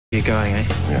You're going, eh?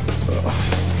 Yeah.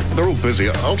 They're all busy.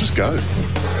 I'll just go.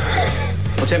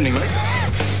 What's happening, mate?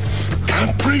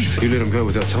 Can't breathe. You let him go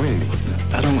without telling me.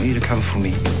 I don't want you to cover for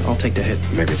me. I'll take the hit.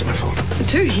 Maybe it's my fault. The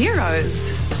two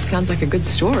heroes. Sounds like a good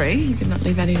story. You could not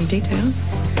leave out any details.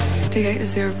 DA,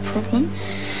 is there a problem?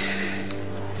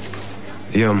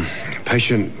 The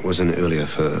patient was in earlier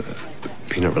for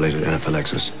peanut-related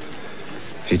anaphylaxis.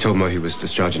 He told Mo he was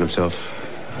discharging himself.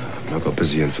 Mo got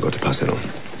busy and forgot to pass that on.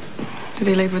 Did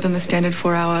he leave within the standard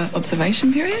 4-hour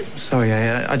observation period? Sorry,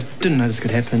 I didn't know this could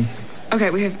happen.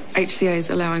 Okay, we have HCAs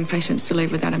allowing patients to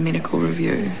leave without a medical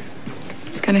review.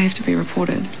 It's going to have to be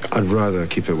reported. I'd rather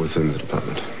keep it within the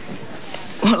department.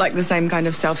 What, like the same kind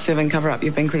of self-serving cover-up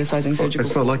you've been criticising surgical?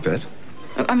 It's not like that.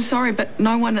 I'm sorry, but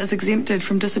no one is exempted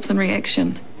from disciplinary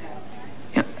action.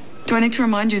 Yeah. Do I need to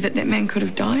remind you that that man could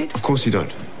have died? Of course you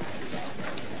don't.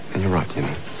 And you're right, you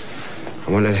know.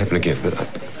 I won't let it happen again, but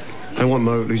I don't want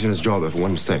Mo losing his job over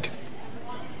one mistake.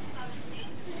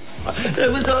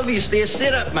 It was obviously a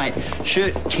setup, mate.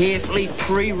 Shirt carefully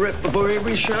pre-ripped before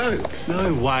every show.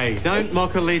 No way. Don't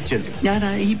mock a legend. No,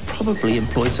 he probably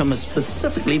employed someone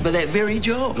specifically for that very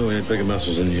job. Oh, he had bigger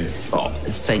muscles than you. Oh,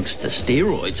 thanks to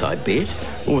steroids, I bet.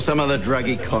 Or some other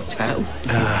druggy cocktail.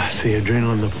 It's the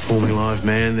adrenaline of performing live,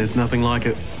 man. There's nothing like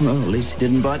it. Well, at least he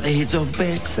didn't bite the heads off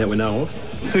bats. That we know of.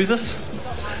 Who's this?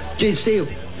 Jed Steele.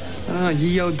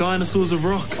 Ye old dinosaurs of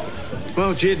rock.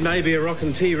 Well, Jed may be a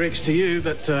rockin' T-Rex to you,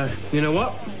 but you know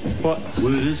what?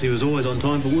 Word is he was always on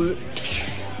time for work.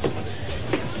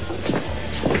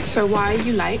 So why are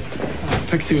you late?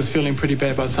 Pixie was feeling pretty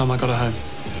bad by the time I got her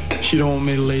home. She didn't want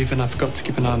me to leave and I forgot to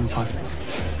keep an eye on the time.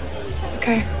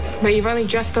 Okay, but you've only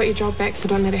just got your job back, so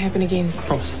don't let it happen again.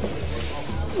 Promise.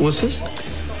 What's this?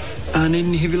 Need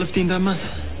any heavy lifting done, miss?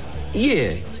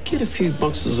 Yeah, get a few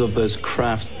boxes of those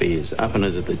craft beers up and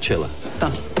into the chiller.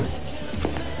 Done.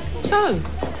 So,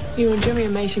 you and Jimmy are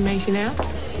matey now?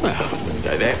 Well, I wouldn't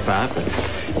go that far,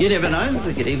 but you never know.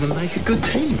 We could even make a good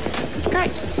team.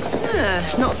 Great.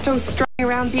 Not still straying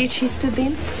around bare-chested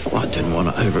then? Well, I didn't want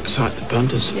to overexcite the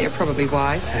punters. Yeah, probably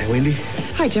wise. Hey, Wendy.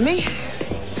 Hi, Jimmy.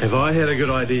 Have I had a good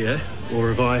idea, or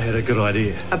have I had a good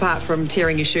idea? Apart from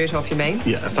tearing your shirt off, you mean?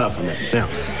 Yeah, apart from that. Now,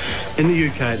 in the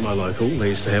UK at my local, they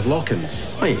used to have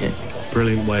lock-ins. Oh, yeah.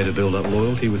 Brilliant way to build up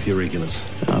loyalty with your regulars.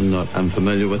 I'm not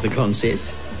unfamiliar with the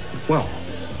concept. Well,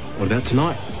 what about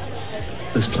tonight?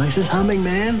 This place is humming,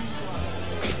 man.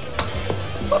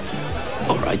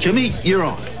 All right, Jimmy, you're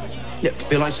on. Yep,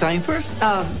 feel like staying for it?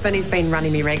 Oh, Vinny's been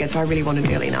running me ragged, so I really want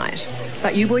an early night.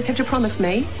 But you boys have to promise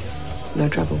me no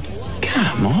trouble.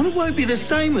 Come on, it won't be the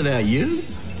same without you.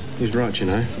 He's right, you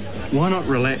know. Why not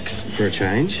relax for a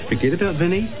change? Forget about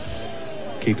Vinny.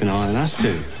 Keep an eye on us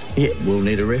too. Yeah, we'll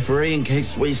need a referee in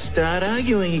case we start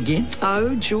arguing again.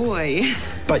 Oh, joy.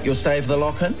 But you'll stay for the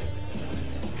lock-in?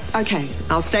 Okay,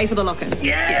 I'll stay for the lock-in.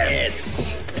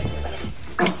 Yes!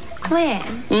 Claire,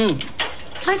 can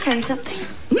I tell you something?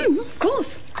 Of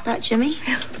course. About Jimmy?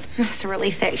 It's a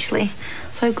relief, actually.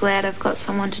 So glad I've got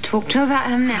someone to talk to about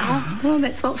him now. Well,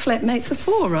 that's what flatmates are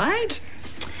for, right?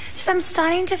 Just I'm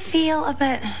starting to feel a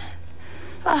bit...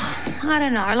 I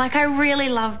don't know. Like, I really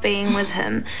love being with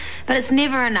him, but it's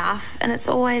never enough, and it's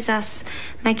always us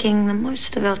making the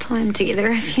most of our time together,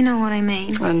 if you know what I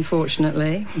mean.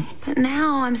 Unfortunately. But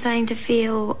now I'm starting to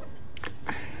feel...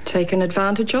 Taken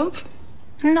advantage of?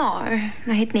 No,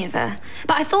 I'd never.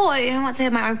 But I thought, once I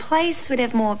had my own place, we'd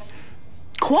have more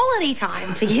quality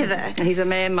time together. He's a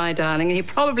man, my darling, and he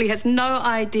probably has no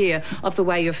idea of the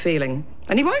way you're feeling.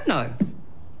 And he won't know,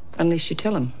 unless you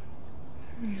tell him.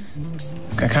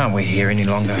 I can't wait here any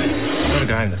longer. I've got to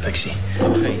go home to Pixie.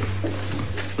 Hey,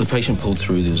 the patient pulled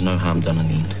through. There was no harm done in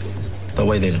the end. They'll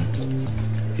weigh that in.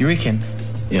 You reckon?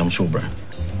 Yeah, I'm sure, bro.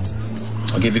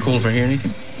 I'll give you a call if I hear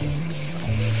anything.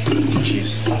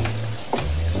 Cheers.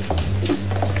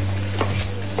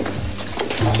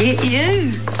 Get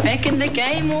you. Back in the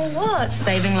game or what?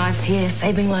 Saving lives here,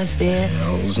 saving lives there.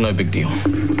 Yeah, it was no big deal.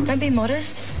 Don't be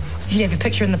modest. You should have your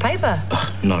picture in the paper.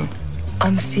 No.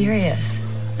 I'm serious.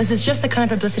 This is just the kind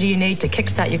of publicity you need to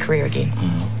kickstart your career again.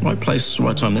 Right place,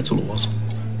 right time, that's all it was.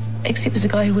 Except there's a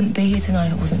guy who wouldn't be here tonight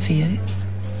if it wasn't for you.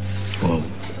 Well,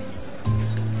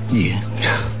 yeah.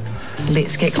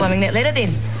 Let's get climbing that ladder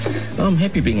then. I'm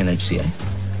happy being an HCA.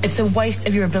 It's a waste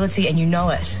of your ability and you know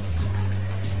it.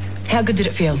 How good did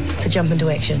it feel to jump into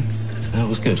action? It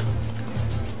was good.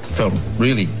 Felt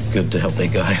really good to help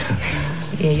that guy.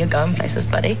 Yeah, you're going places,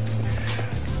 buddy.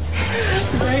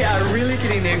 They are really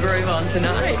getting their groove on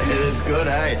tonight. It is good,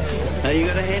 eh? Now, you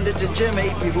got to hand it to Jimmy.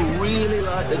 People really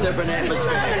like the different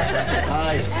atmosphere.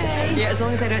 Aye. Yeah, as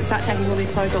long as they don't start taking all their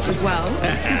clothes off as well.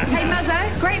 Hey,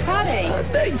 Muzzo, great party.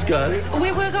 Thanks, Carly.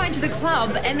 We were going to the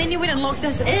club, and then you went and locked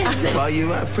us in. Well,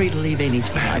 you are free to leave any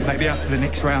time. Maybe after the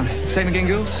next round. Same again,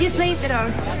 girls? Yes, please.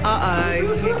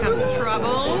 Uh-oh, here comes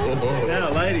trouble.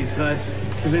 Now, ladies, can I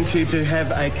convince you to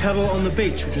have a cuddle on the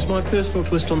beach, which is my personal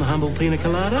twist on the humble pina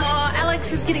colada? Oh,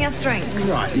 Alex is getting us drinks.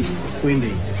 Right.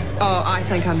 Wendy. Oh, I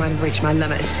think I might have reached my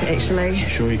limit, actually. You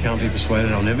sure you can't be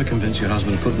persuaded? I'll never convince your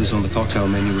husband to put this on the cocktail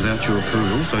menu without your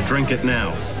approval, so drink it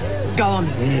now. Go on.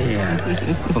 Yeah.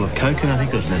 Full of coconutty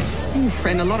goodness. Oof,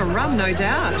 and a lot of rum, no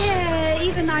doubt. Yeah,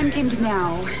 even I'm tempted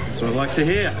now. That's what I like to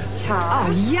hear. Oh,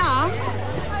 yum.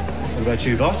 What about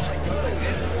you, boss?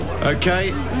 Okay,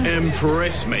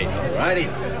 impress me. Alrighty.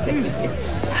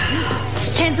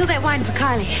 Cancel that wine for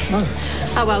Kylie.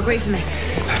 Oh, well, agree for me.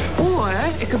 Or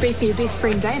it could be for your best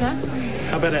friend Dana.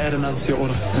 How about I add another to your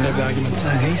order? Save the arguments.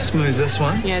 He's smooth, this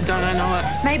one. Yeah, don't I know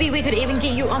it? Maybe we could even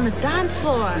get you on the dance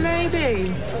floor.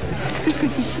 Maybe.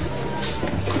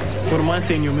 Wouldn't mind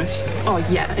seeing your moves. Oh,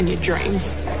 yeah, in your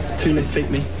dreams. 2 left feet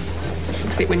me.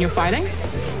 Except when you're fighting.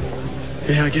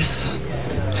 Yeah, I guess.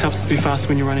 Helps to be fast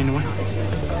when you're running away.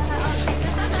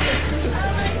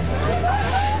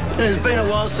 It's been a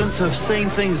while since I've seen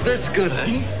things this good,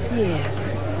 eh? Yeah.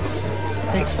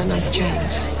 Thanks for a nice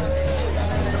change.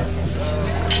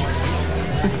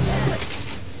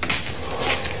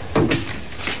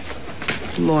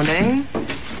 Morning.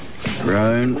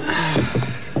 Roan.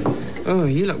 Oh,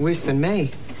 you look worse than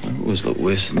me. I always look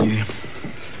worse than you.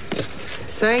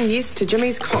 Saying yes to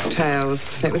Jimmy's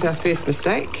cocktails. That was our first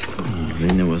mistake. Oh,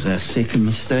 then there was our second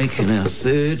mistake and our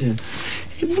third.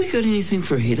 Have we got anything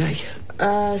for a headache?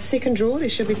 Second drawer, there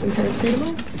should be some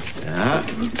paracetamol.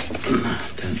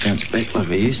 Don't bounce back like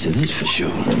I used to, that's for sure.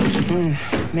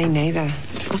 Me neither.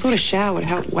 I thought a shower would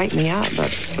help wake me up, but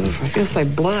I feel so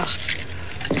blah.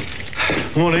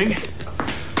 Morning.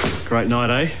 Great night,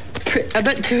 eh? A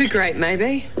bit too great,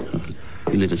 maybe.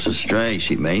 You led us astray,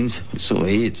 she means. Sore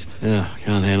heads. Yeah,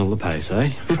 can't handle the pace,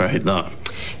 eh? Afraid not.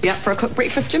 You up for a quick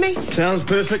breakfast, Jimmy? Sounds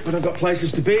perfect, but I've got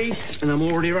places to be, and I'm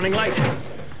already running late.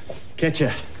 Catch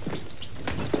ya.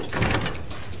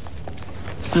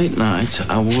 Late nights,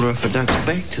 I'll water off a duck's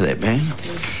back to that man.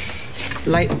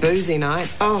 Late boozy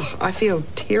nights. Oh, I feel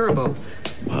terrible.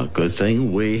 Well, good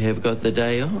thing we have got the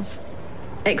day off.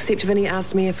 Except Vinny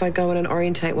asked me if I'd go in and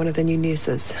orientate one of the new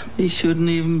nurses. He shouldn't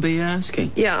even be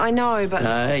asking. Yeah, I know, but...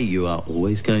 Hey, you are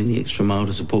always going the extra mile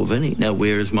to support Vinny. Now,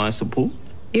 where is my support?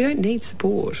 You don't need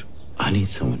support. I need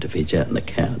someone to veg out on the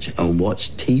couch and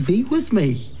watch TV with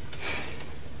me.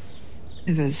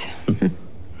 It is.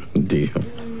 Deal.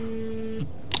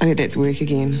 I bet that's work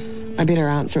again. I better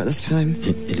answer it this time.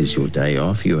 It is your day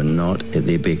off. You are not at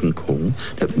their beck and call.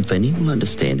 Now, Vinny will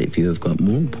understand if you have got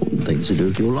more important things to do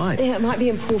with your life. Yeah, it might be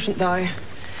important, though.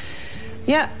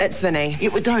 Yeah, it's Vinny. Yeah,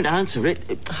 well, don't answer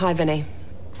it. Hi, Vinny.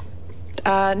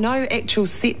 No actual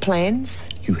set plans.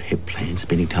 You have plans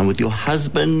spending time with your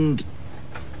husband.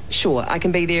 Sure, I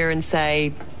can be there in,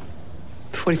 say,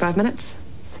 45 minutes.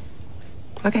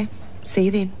 Okay, see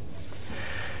you then.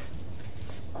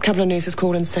 A couple of nurses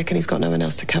called in sick and he's got no one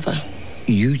else to cover.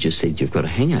 You just said you've got a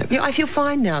hangover. Yeah, I feel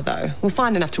fine now, though. Well,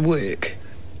 fine enough to work.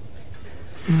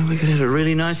 Well, we could have a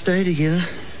really nice day together.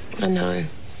 I know.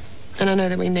 And I know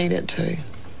that we need it too.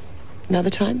 Another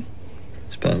time?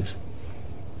 Suppose.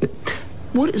 But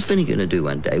what is Vinny going to do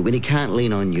one day when he can't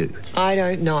lean on you? I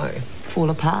don't know.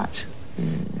 Fall apart?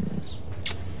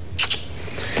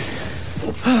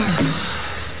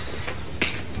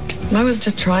 Mo was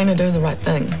just trying to do the right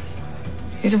thing.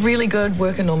 He's a really good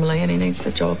worker normally and he needs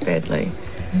the job badly.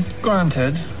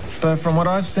 Granted, but from what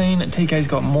I've seen, TK's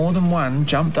got more than one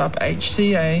jumped up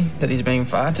HCA that he's being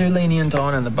far too lenient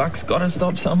on and the buck's got to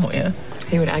stop somewhere.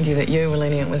 He would argue that you were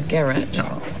lenient with Garrett.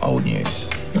 No, old news.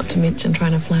 Not to mention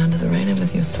trying to fly under the radar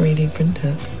with your 3D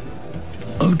printer.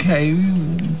 Okay,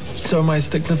 so my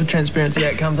stickler for transparency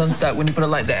act comes unstuck when you put it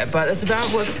like that, but it's about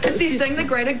what's... Assessing the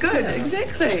greater good,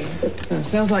 exactly.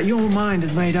 Sounds like your mind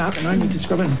is made up and I need to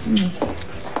scrub in.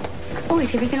 Oh,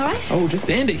 is everything all right? Oh, just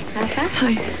dandy. Okay.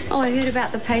 Hi. Oh, I heard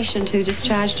about the patient who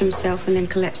discharged himself and then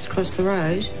collapsed across the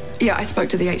road. Yeah, I spoke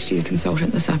to the HDU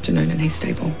consultant this afternoon and he's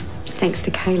stable. Thanks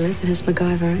to Caleb and his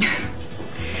MacGyvering.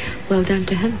 Well done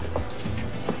to him.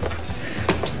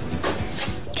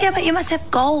 Yeah, but you must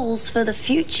have goals for the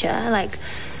future, like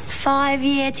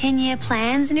 5-year, 10-year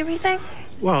plans and everything.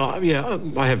 Well, yeah,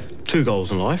 I have 2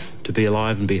 goals in life. To be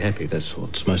alive and be happy. That's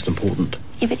what's most important.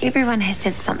 Yeah, but everyone has to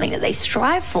have something that they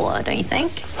strive for, don't you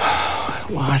think?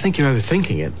 Well, I think you're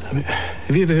overthinking it. I mean,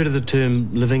 have you ever heard of the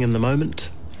term living in the moment?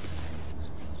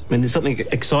 I mean, there's something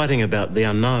exciting about the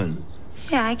unknown.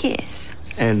 Yeah, I guess.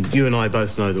 And you and I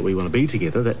both know that we want to be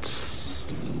together. That's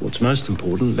what's most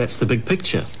important. That's the big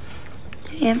picture.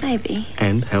 Yeah, maybe.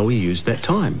 And how we use that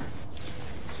time.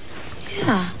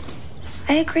 Yeah,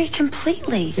 I agree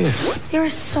completely. Yeah. There are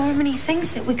so many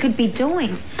things that we could be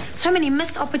doing. So many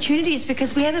missed opportunities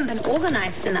because we haven't been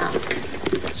organised enough.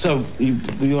 So, you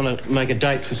want to make a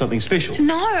date for something special?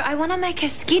 No, I want to make a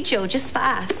schedule just for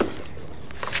us.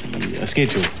 A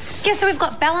schedule? Yeah, so we've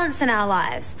got balance in our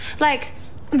lives. Like,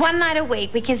 one night a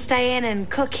week we can stay in and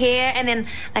cook here, and then,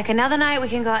 like, another night we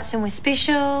can go out somewhere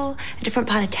special, a different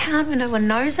part of town where no one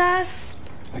knows us.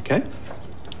 Okay.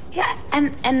 Yeah,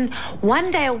 and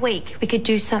one day a week we could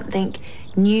do something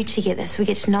new together so we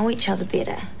get to know each other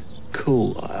better.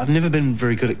 Cool. I've never been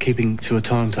very good at keeping to a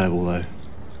timetable, though.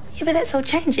 Yeah, but that's all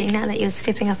changing now that you're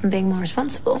stepping up and being more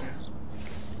responsible.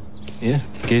 Yeah,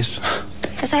 I guess.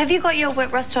 So have you got your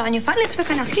work roster on your phone? Let's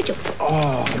work on our schedule.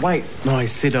 Oh, wait. No, I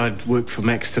said I'd work for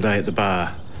Max today at the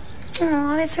bar.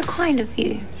 Oh, that's so kind of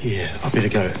you. Yeah, I better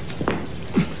go.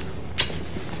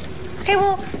 Okay,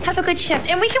 well, have a good shift.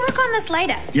 And we can work on this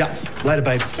later. Yeah, later,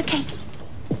 babe. Okay.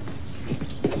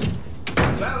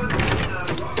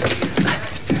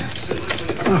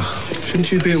 Oh,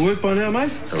 shouldn't you be at work by now,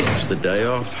 mate? Oh, it's the day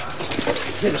off.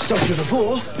 It's never stopped you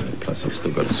before. Plus, I've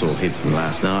still got a sore head from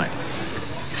last night.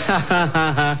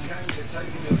 I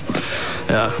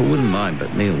wouldn't mind,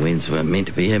 but me and Wens were meant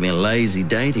to be having a lazy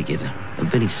day together. And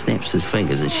Vinny snaps his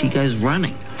fingers and she goes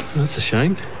running. That's a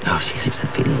shame. Oh, she hates the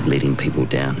feeling of letting people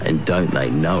down, and don't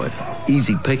they know it?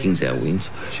 Easy pickings, our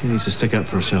Wens. She needs to stick up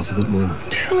for herself a bit more.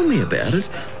 Tell me about it.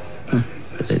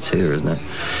 But that's her, isn't it?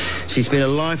 She spent her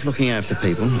life looking after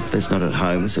people. If that's not at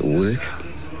home, it's at work.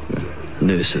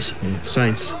 Nurses. Yeah,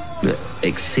 saints.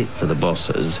 Except for the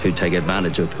bosses who take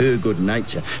advantage of her good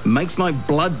nature. It makes my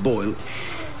blood boil,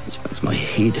 which makes my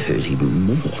head hurt even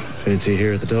more. Fancy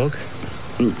hair of the dog?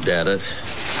 Doubt it.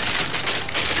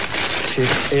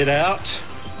 Check it out.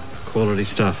 Quality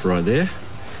stuff right there.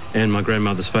 And my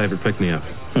grandmother's favourite pick-me-up.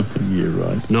 Yeah,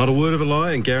 right. Not a word of a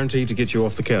lie, and guaranteed to get you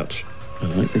off the couch. I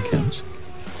like the couch.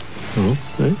 Oh,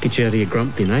 well, get you out of your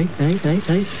grump then, eh?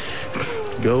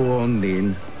 Go on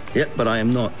then. Yep, but I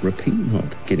am not, repeat not,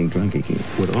 getting drunk again.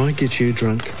 Would I get you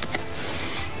drunk?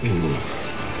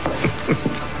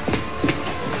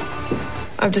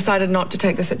 I've decided not to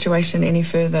take the situation any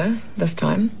further this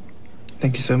time.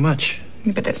 Thank you so much.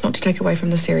 But that's not to take away from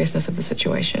the seriousness of the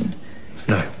situation.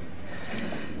 No.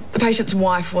 The patient's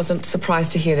wife wasn't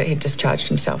surprised to hear that he'd discharged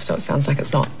himself, so it sounds like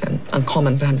it's not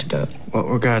uncommon for him to do it. Well,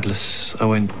 regardless, I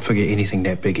won't forget anything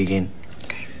that big again.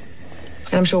 Okay.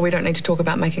 And I'm sure we don't need to talk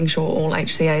about making sure all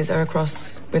HCAs are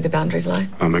across where the boundaries lie.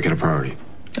 I'll make it a priority.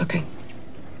 Okay.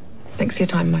 Thanks for your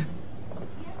time, Mo.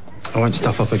 I won't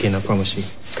stuff up again, I promise you.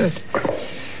 Good.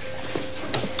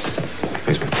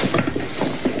 Thanks, man.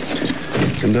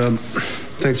 And,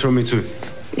 thanks from me too.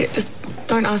 Yeah, just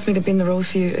don't ask me to bend the rules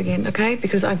for you again, okay?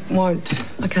 Because I won't.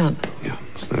 I can't. Yeah,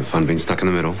 it's no fun being stuck in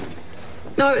the middle.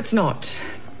 No, it's not.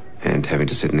 And having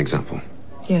to set an example.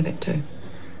 Yeah, that too.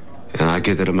 And I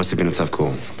get that it must have been a tough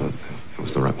call, but it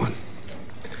was the right one.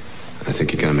 I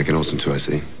think you're going to make an awesome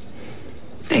 2IC.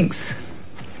 Thanks.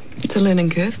 It's a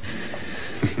learning curve.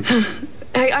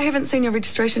 Hey, I haven't seen your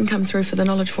registration come through for the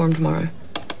knowledge forum tomorrow.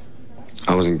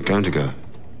 I wasn't going to go.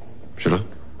 Should I?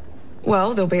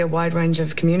 Well, there'll be a wide range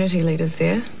of community leaders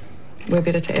there. We're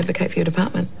better to advocate for your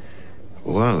department.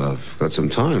 Well, I've got some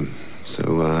time,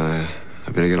 so I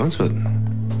better get onto it.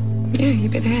 Yeah, you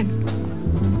better head.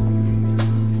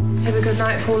 Have a good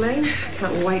night, Pauline.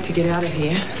 Can't wait to get out of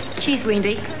here. Cheers,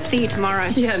 Wendy. See you tomorrow.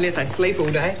 Yeah, unless I sleep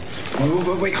all day.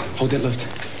 Wait. Hold that lift.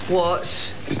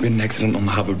 What? There's been an accident on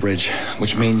the Harbour Bridge,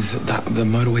 which means that the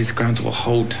motorway's ground to a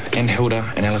halt, and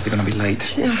Hilda and Alice are going to be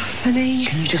late. Oh, Finny.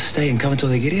 Can you just stay and come until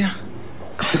they get here?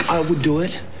 Look, I would do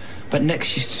it, but next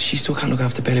she still can't look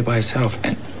after Bailey by herself,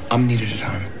 and I'm needed at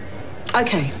home.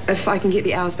 Okay, if I can get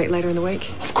the hours back later in the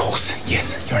week. Of course,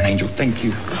 yes. You're an angel. Thank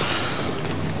you.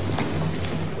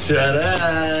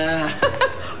 Ta-da!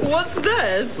 What's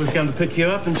this? We've come to pick you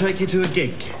up and take you to a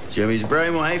gig. Jimmy's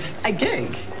brainwave. A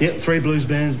gig? Yep, 3 blues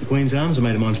bands at the Queen's Arms. A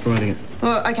mate of mine's promoting it.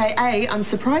 Well, okay, A, I'm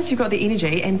surprised you've got the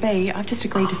energy, and B, I've just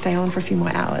agreed to stay on for a few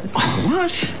more hours.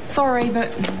 What? Sorry,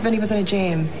 but Vinny was in a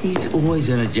jam. He's always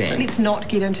in a jam. Let's not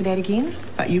get into that again.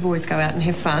 But you boys go out and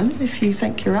have fun if you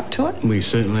think you're up to it. We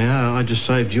certainly are. I just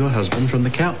saved your husband from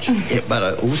the couch. Yeah, but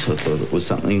I also thought it was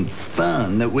something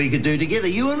fun that we could do together,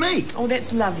 you and me. Oh,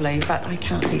 that's lovely, but I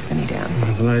can't let Vinny down.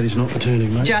 The lady's not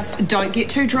returning, mate. Just don't get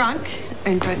too drunk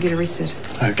and don't get arrested.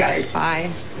 Okay.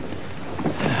 Bye.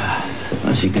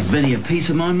 I should give Vinny a piece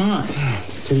of my mind.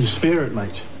 Can you spare it,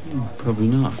 mate? Probably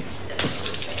not.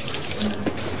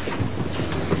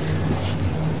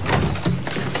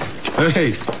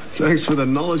 Hey, thanks for the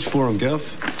knowledge forum,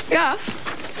 Guff. Guff?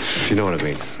 You know what I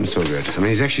mean. It's all good. I mean,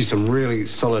 there's actually some really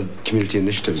solid community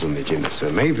initiatives on the agenda,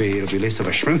 so maybe it'll be less of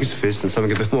a schmooze fest and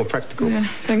something a bit more practical. Yeah,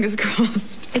 fingers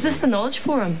crossed. Is this the knowledge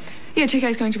forum? Yeah,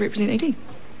 TK's going to represent ED.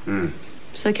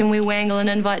 So can we wangle an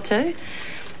invite too?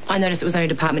 I noticed it was only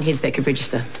department heads that could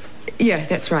register. Yeah,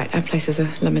 that's right. Our places are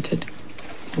limited.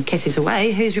 Well, Cassie's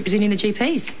away. Who's representing the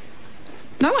GPs?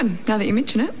 No one, now that you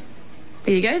mention it.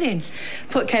 There you go then.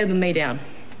 Put Caleb and me down.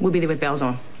 We'll be there with bells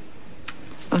on.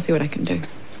 I'll see what I can do.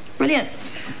 Brilliant.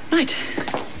 Right.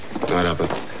 Right, Upper.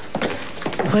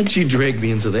 Why'd you drag me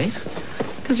into that?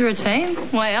 Because we're a team.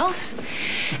 Why else?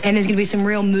 And there's going to be some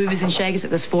real movers and shakers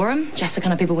at this forum. Just the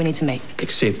kind of people we need to meet.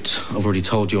 Except I've already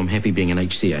told you I'm happy being an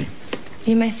HCA.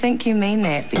 You may think you mean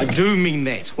that, but... I do mean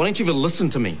that. Why don't you ever listen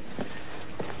to me?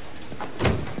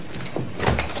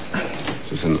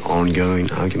 Is this an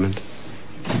ongoing argument?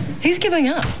 He's giving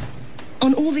up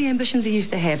on all the ambitions he used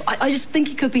to have. I just think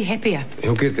he could be happier.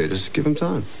 He'll get there. Just give him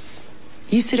time.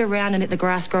 You sit around and let the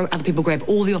grass grow, other people grab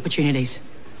all the opportunities.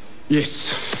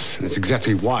 Yes. And that's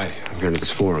exactly why I'm going to this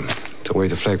forum. To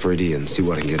wave the flag for ED and see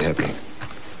what I can get happening.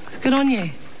 Good on you.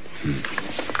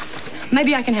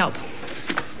 Maybe I can help.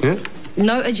 Yeah?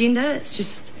 No agenda, it's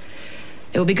just...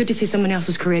 It will be good to see someone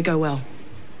else's career go well.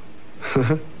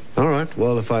 All right.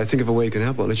 Well, if I think of a way you can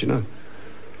help, I'll let you know.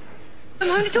 I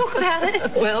want to talk about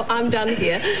it. Well, I'm done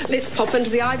here. Let's pop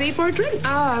into the IB for a drink. Oh,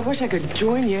 I wish I could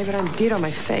join you, but I'm dead on my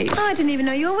feet. Oh, I didn't even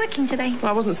know you were working today.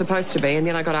 Well, I wasn't supposed to be, and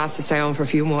then I got asked to stay on for a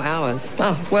few more hours.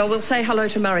 Oh, well, we'll say hello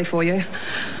to Murray for you.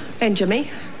 And Jimmy.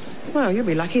 Well, you'll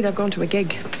be lucky they've gone to a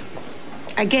gig.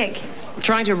 A gig?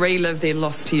 Trying to relive their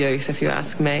lost youth, if you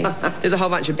ask me. There's a whole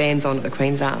bunch of bands on at the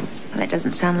Queen's Arms. Well, that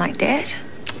doesn't sound like Dad.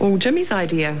 Well, Jimmy's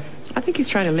idea. I think he's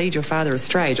trying to lead your father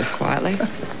astray, just quietly.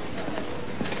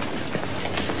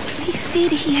 He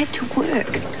said he had to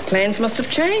work. Plans must have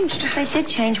changed. If they did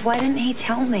change, why didn't he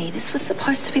tell me? This was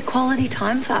supposed to be quality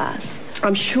time for us.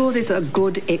 I'm sure there's a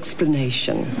good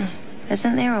explanation.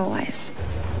 Isn't there always?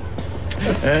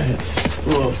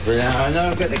 Wilfred, I know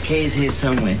I've got the keys here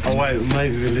somewhere. Oh, wait,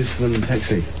 maybe we left them in the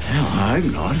taxi. Oh, I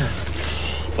hope not.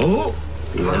 Oh,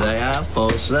 here they are,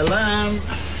 false alarm.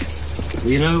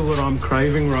 You know what I'm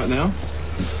craving right now?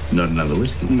 Not another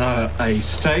whiskey. No, a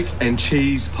steak and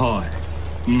cheese pie.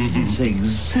 It's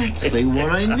exactly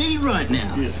what I need right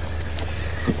now.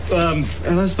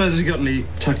 And I suppose you got any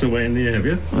tucked away in there, have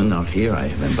you? Well, not here I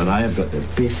haven't, but I have got the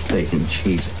best steak and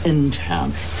cheese in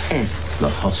town at the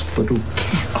hospital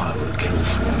cafe. I would kill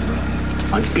for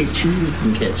him. I bet you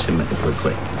can catch him at the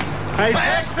quick. Hey,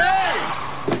 taxi!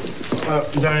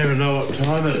 Don't even know what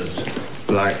time it is.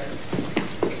 Like?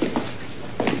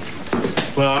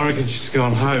 Well, I reckon she's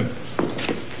gone home.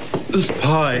 This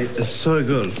pie is so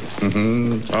good.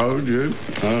 Told you.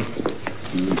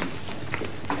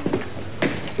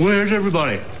 Where's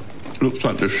everybody? Looks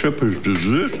like the ship is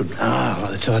deserted. Ah,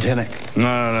 like the Titanic.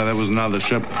 No, that was another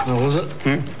ship. Oh, was it?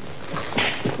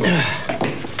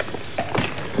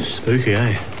 Spooky,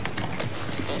 eh?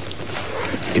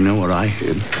 You know what I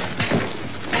heard?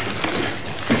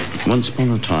 Once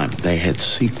upon a time, they had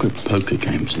secret poker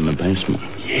games in the basement.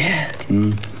 Yeah?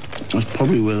 That's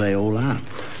probably where they all are.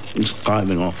 It's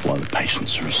diving off while the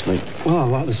patients are asleep. Well, I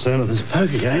like the sound of this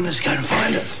poker game. Let's go and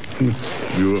find it.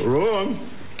 You were wrong.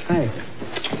 Hey,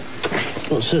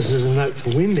 what's this? Is a note for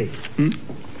Wendy.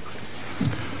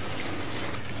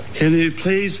 Can you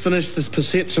please finish this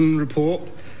perception report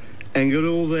and get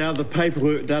all the other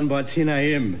paperwork done by 10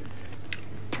 a.m?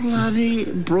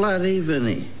 Bloody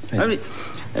Vinny. Only,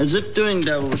 as if doing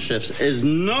double shifts is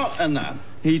not enough,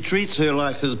 he treats her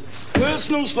like his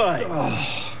personal slave.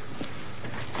 Oh.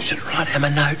 Should write him a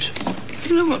note.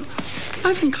 You know what?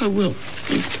 I think I will.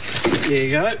 There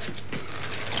you go.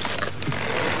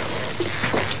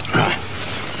 Right.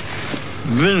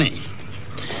 Vinny,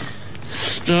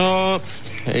 stop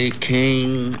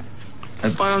taking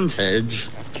advantage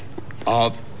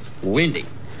of Wendy.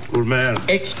 Good man.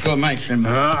 Exclamation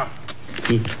mark.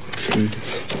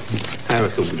 I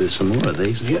reckon we'll do some more of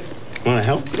these. Yep. Want to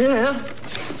help? Yeah.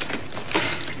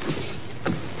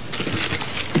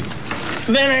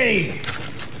 Vinny!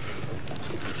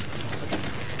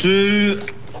 Do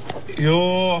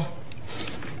your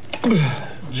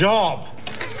job.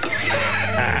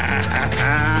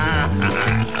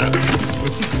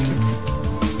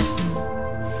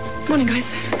 Morning,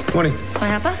 guys. Morning. Hi,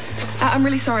 Harper. I'm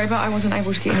really sorry, but I wasn't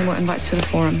able to get any more invites to the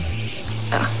forum.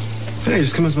 Hey,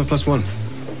 just come as my +1.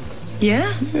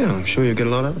 Yeah? Yeah, I'm sure you'll get a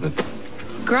lot out of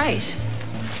it. Great.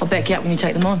 I'll back you up when you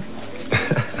take them on.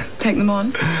 take them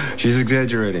on? She's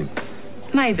exaggerating.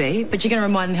 Maybe, but you're going to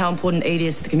remind them how important Edie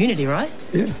is to the community, right?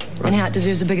 Yeah. Right. And how it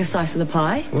deserves a bigger slice of the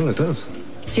pie. Well, it does.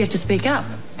 So you have to speak up.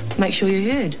 Make sure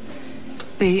you're heard.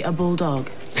 Be a bulldog.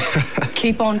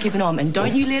 Keep on keeping on, and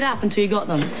don't you let up until you got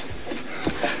them.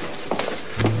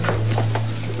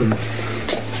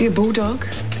 Be a bulldog?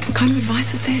 What kind of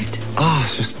advice is that? Oh,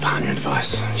 it's just partner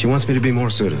advice. She wants me to be more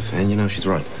assertive, and you know, she's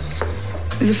right.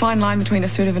 There's a fine line between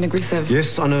assertive and aggressive.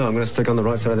 Yes, I know. I'm going to stick on the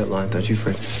right side of that line. Don't you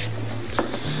fret.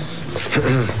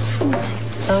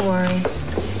 Don't worry.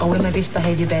 I'll wear my best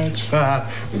behaviour badge.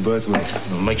 We both will.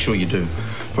 Well, make sure you do.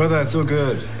 Brother, it's all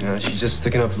good. You know, she's just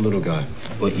sticking up for the little guy.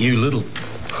 What, you little?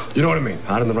 You know what I mean?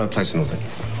 Heart in the right place and all that.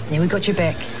 Yeah, we got your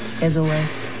back, as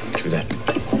always. True that.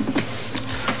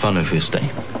 Fun her first day.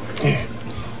 Yeah.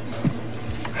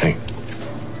 Hey,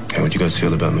 how would you guys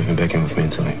feel about moving back in with me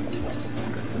and Tilly?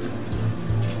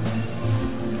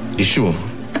 You sure?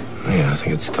 Yeah, I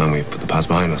think it's time we put the past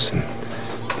behind us and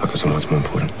focus on what's more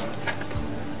important.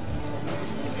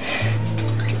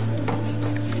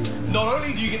 Not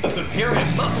only do you get the superior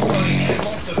muscle toning and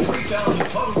Monster 3000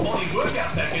 total body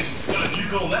workout package, but if you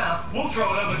call now, we'll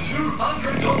throw in over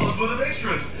 $200 worth of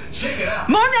extras. Check it out.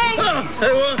 Morning!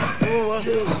 Hey, what?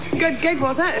 Good gig,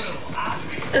 was it?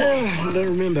 I don't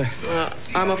remember.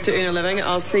 I'm off to earn a living.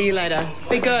 I'll see you later.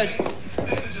 Be good.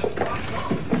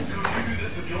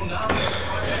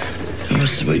 How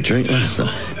much did we drink last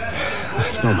night?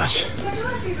 Not much.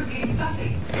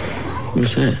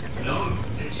 What's that?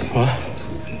 What?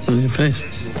 On your face?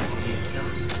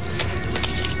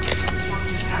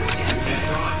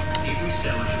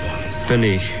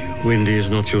 Vinny, Wendy is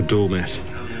not your doormat.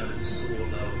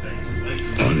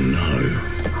 Oh, no.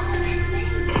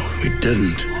 Oh, we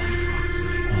didn't.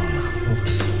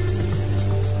 Oops.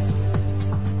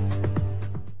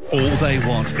 All they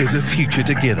want is a future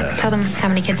together. Tell them how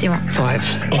many kids you want.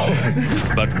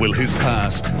 5. But will his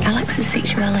past Alex's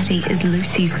sexuality is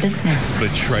Lucy's business.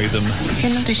 betray them? If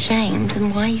you're not ashamed,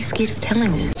 then why are you scared of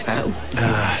telling her? Tell.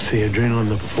 It's the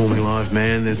adrenaline of performing live,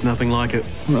 man. There's nothing like it.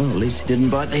 Well, at least he didn't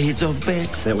bite the heads off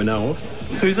bats. That we know of.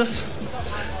 Who's this?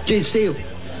 Jed Steele.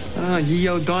 Ye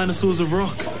old dinosaurs of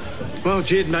rock. Well,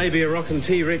 Jed may be a rockin'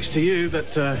 T-Rex to you,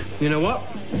 but you know what?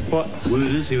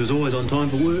 Word is he was always on time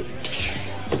for work.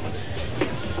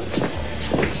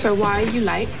 So why are you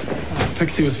late?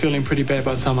 Pixie was feeling pretty bad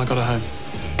by the time I got her home.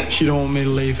 She didn't want me to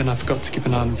leave, and I forgot to keep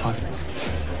an eye on the time.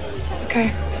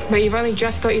 Okay, but you've only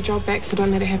just got your job back, so don't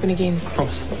let it happen again.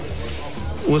 Promise.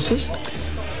 What's this?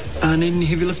 Need any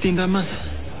heavy lifting done, miss?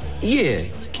 Yeah,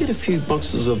 get a few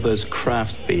boxes of those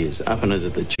craft beers up and into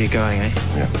the... You're going, eh?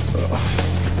 Yeah.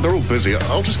 They're all busy.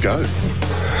 I'll just go.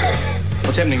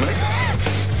 What's happening, mate?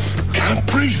 Can't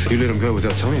breathe. You let him go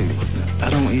without telling anyone. I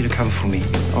don't want you to cover for me.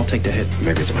 I'll take the hit.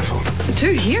 Maybe it's my fault. The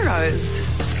two heroes.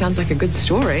 Sounds like a good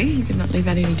story. You could not leave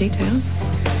out any details.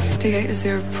 TK, is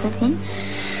there a problem?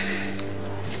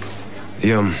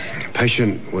 The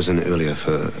patient was in earlier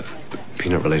for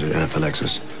peanut-related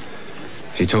anaphylaxis.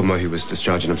 He told Mo he was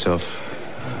discharging himself.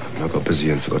 I got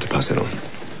busy and forgot to pass that on.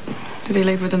 Did he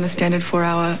leave within the standard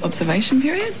 4-hour observation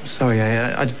period? Sorry,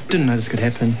 I didn't know this could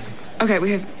happen. Okay,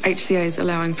 we have HCAs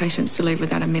allowing patients to leave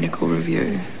without a medical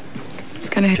review. It's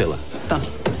going to... Killer. Done.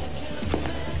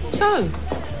 So,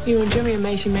 you and Jimmy are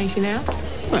matey now?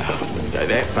 Well, I wouldn't go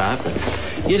that far,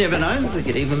 but you never know. We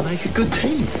could even make a good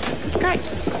team. Great.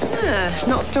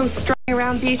 Not still straying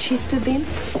around bare-chested then?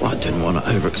 Well, I didn't want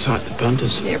to overexcite the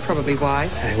punters. Yeah, probably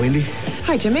wise. Hey, Wendy.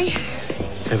 Hi, Jimmy.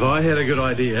 Have I had a good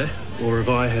idea, or have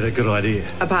I had a good idea?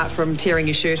 Apart from tearing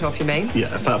your shirt off, you mean?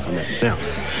 Yeah, apart from that. Now,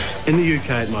 in the UK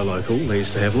at my local, they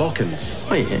used to have lock-ins.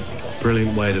 Oh, yeah.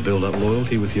 Brilliant way to build up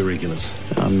loyalty with your regulars.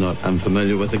 I'm not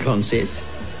unfamiliar with the concept.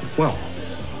 Well,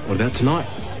 what about tonight?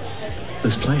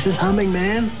 This place is humming,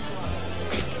 man.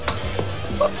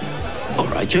 All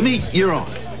right, Jimmy, you're on.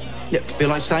 Yep, feel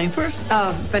like staying for it?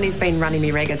 Oh, Vinny's been running me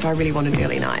ragged, so I really want an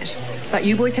early night. But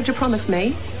you boys have to promise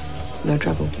me no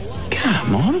trouble.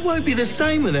 Come on, it won't be the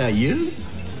same without you.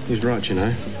 He's right, you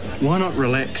know. Why not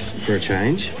relax for a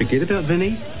change? Forget about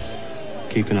Vinny.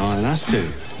 Keep an eye on us too.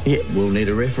 Yeah, we'll need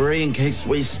a referee in case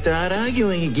we start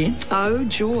arguing again. Oh,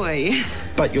 joy.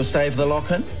 But you'll stay for the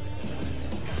lock-in?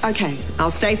 Okay, I'll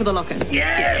stay for the lock-in.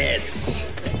 Yes!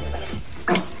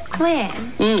 Claire.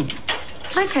 Can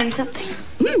I tell you something?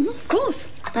 Of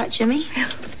course. About Jimmy?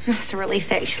 It's a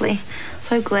relief, actually.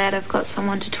 So glad I've got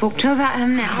someone to talk to about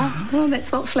him now. Well,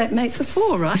 that's what flatmates are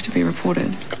for, right? To be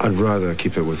reported. I'd rather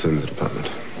keep it within the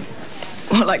department.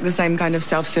 Well, like the same kind of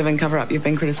self-serving cover-up you've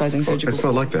been criticising surgical It's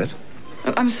not like that.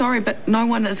 I'm sorry, but no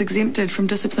one is exempted from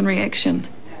disciplinary action.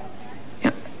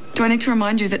 Yeah. Do I need to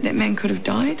remind you that that man could have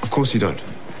died? Of course you don't.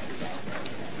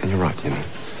 And you're right, you know.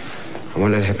 I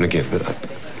won't let it happen again, but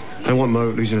I don't want Mo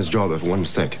losing his job over one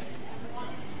mistake.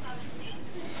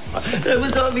 It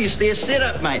was obviously a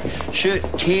setup, mate. Shirt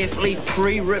carefully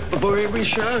pre-ripped before every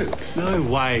show. No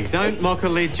way. Don't mock a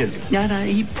legend. No,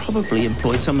 he probably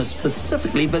employed someone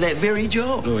specifically for that very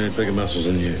job. Oh, he had bigger muscles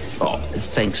than you. Oh,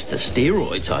 thanks to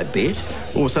steroids, I bet.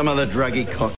 Or some other druggy cock